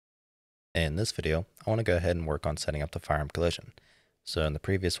In this video, I want to go ahead and work on setting up the firearm collision. So in the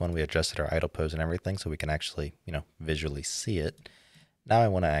previous one, we adjusted our idle pose and everything so we can actually, visually see it. Now I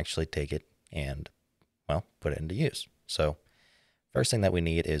want to actually take it and, well, put it into use. So first thing that we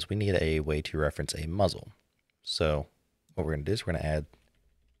need is we need a way to reference a muzzle. So what we're going to do is we're going to add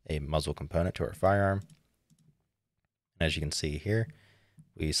a muzzle component to our firearm. And as you can see here,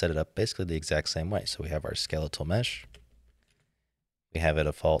 we set it up basically the exact same way. So we have our skeletal mesh. We have a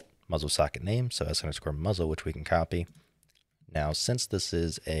default muzzle socket name, so s_muzzle, which we can copy. Now, since this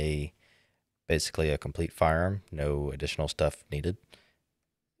is basically a complete firearm, no additional stuff needed.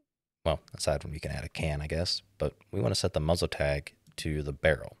 Well, aside from you can add a can, I guess, but we want to set the muzzle tag to the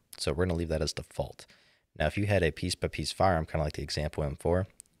barrel. So we're going to leave that as default. Now, if you had a piece-by-piece firearm, kind of like the example M4,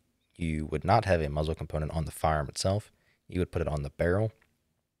 you would not have a muzzle component on the firearm itself. You would put it on the barrel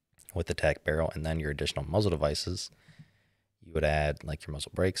with the tag barrel, and then your additional muzzle devices, you would add like your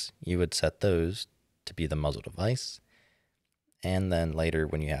muzzle brakes. You would set those to be the muzzle device. And then later,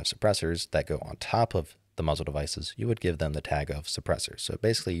 when you have suppressors that go on top of the muzzle devices, you would give them the tag of suppressor. So it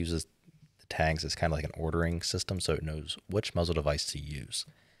basically uses the tags as kind of like an ordering system, so it knows which muzzle device to use.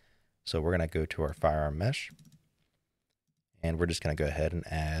 So we're going to go to our firearm mesh, and we're just going to go ahead and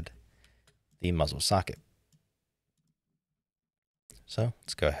add the muzzle socket. So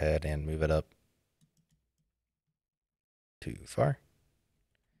let's go ahead and move it up too far.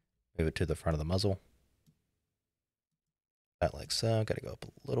 Move it to the front of the muzzle. About like so. Got to go up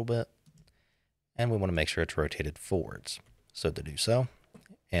a little bit. And we want to make sure it's rotated forwards. So to do so,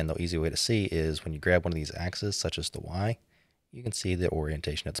 and the easy way to see is when you grab one of these axes, such as the Y, you can see the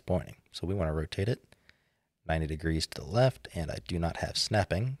orientation it's pointing. So we want to rotate it 90 degrees to the left, and I do not have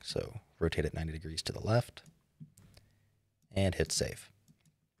snapping, so rotate it 90 degrees to the left, and hit save.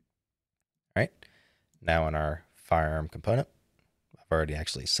 All right, now in our firearm component, I've already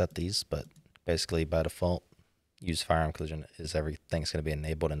actually set these, but basically by default, use firearm collision is everything's going to be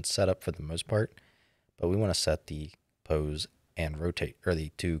enabled and set up for the most part, but we want to set the pose and rotate, or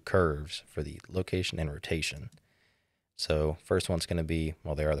the two curves for the location and rotation. So first one's going to be,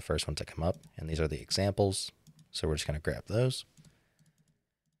 well, they are the first ones that come up, and these are the examples. So we're just going to grab those.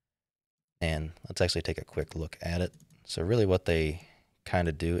 And let's actually take a quick look at it. So really what they kind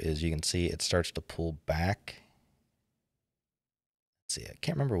of do is you can see it starts to pull back. Let's see, I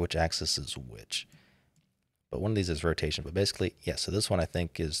can't remember which axis is which, but one of these is rotation. But basically, yeah, so this one I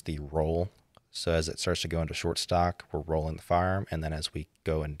think is the roll. So as it starts to go into short stock, we're rolling the firearm, and then as we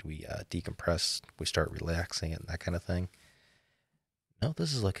go and we decompress, we start relaxing it and that kind of thing. No,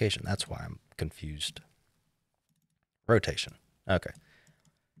 this is location. That's why I'm confused. Rotation. Okay.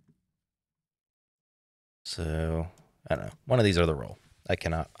 So, I don't know. One of these are the roll. I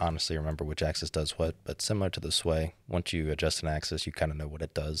cannot honestly remember which axis does what, but similar to the sway, once you adjust an axis, you kind of know what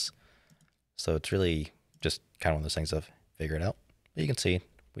it does. So it's really just kind of one of those things of figure it out. But you can see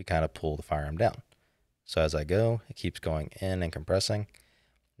we kind of pull the firearm down. So as I go, it keeps going in and compressing.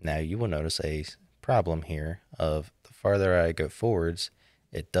 Now you will notice a problem here of the farther I go forwards,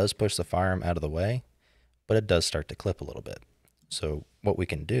 it does push the firearm out of the way, but it does start to clip a little bit. So what we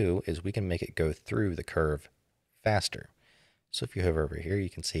can do is we can make it go through the curve faster. So if you hover over here, you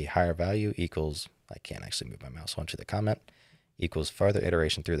can see higher value equals, I can't actually move my mouse onto the comment, equals farther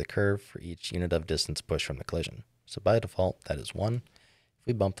iteration through the curve for each unit of distance pushed from the collision. So by default, that is 1. If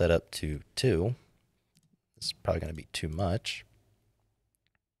we bump that up to 2, it's probably going to be too much.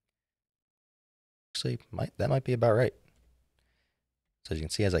 Actually, that might be about right. So as you can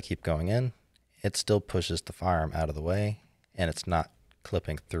see, as I keep going in, it still pushes the firearm out of the way, and it's not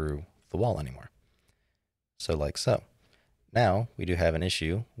clipping through the wall anymore. So like so. Now, we do have an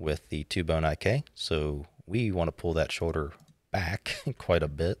issue with the 2-bone IK, so we want to pull that shoulder back quite a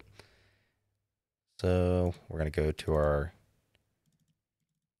bit. So we're going to go to our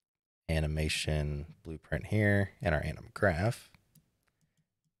animation blueprint here and our anim graph.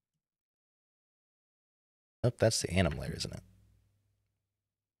 Oh, that's the anim layer, isn't it?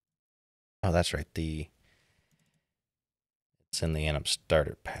 Oh, that's right. It's in the anim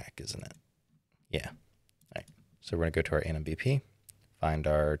starter pack, isn't it? Yeah. All right. So we're going to go to our anim BP, find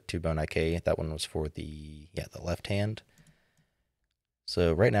our 2-bone IK. That one was for the left hand.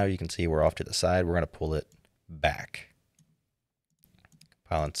 So right now you can see we're off to the side. We're going to pull it back.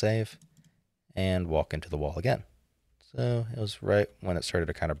 Compile and save, and walk into the wall again. So it was right when it started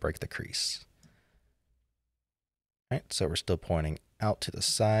to kind of break the crease. All right, so we're still pointing out to the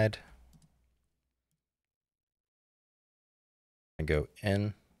side. And go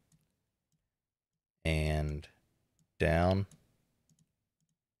in and down.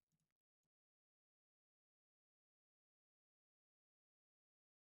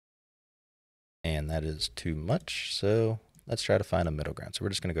 And that is too much, so let's try to find a middle ground. So we're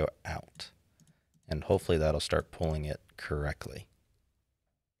just going to go out, and hopefully that'll start pulling it correctly.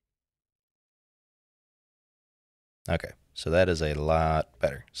 Okay, so that is a lot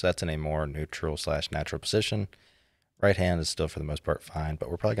better. So that's in a more neutral / natural position. Right hand is still for the most part fine, but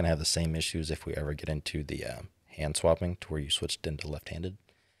we're probably going to have the same issues if we ever get into the hand swapping to where you switched into left-handed.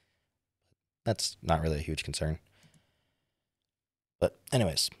 That's not really a huge concern. But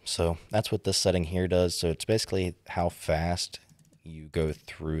anyways, so that's what this setting here does. So it's basically how fast you go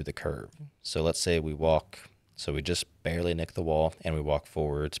through the curve. So let's say we walk, so we just barely nick the wall and we walk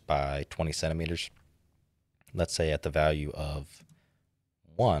forwards by 20 centimeters. Let's say at the value of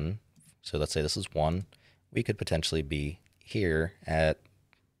 1, so let's say this is 1, we could potentially be here at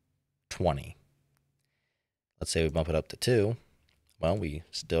 20. Let's say we bump it up to 2. Well, we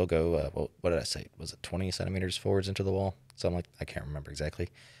still go, well, what did I say? Was it 20 centimeters forwards into the wall? Something like, I can't remember exactly.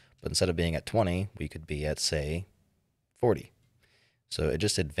 But instead of being at 20, we could be at, say, 40. So it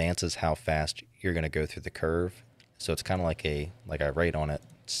just advances how fast you're going to go through the curve. So it's kind of like I write on it,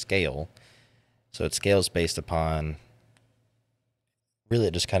 scale. So it scales based upon, really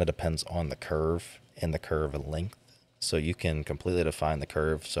it just kind of depends on the curve and the curve length. So you can completely define the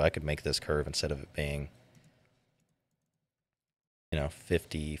curve. So I could make this curve, instead of it being,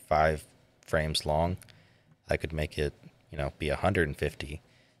 55 frames long, I could make it, be 150.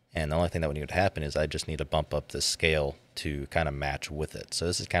 And the only thing that would need to happen is I just need to bump up the scale to kind of match with it. So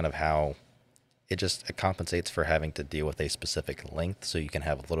this is kind of how it compensates for having to deal with a specific length, so you can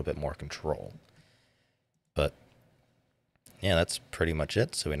have a little bit more control. But yeah, that's pretty much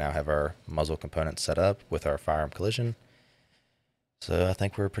it. So we now have our muzzle component set up with our firearm collision. So I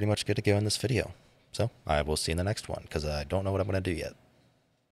think we're pretty much good to go in this video. So I will see you in the next one, because I don't know what I'm going to do yet.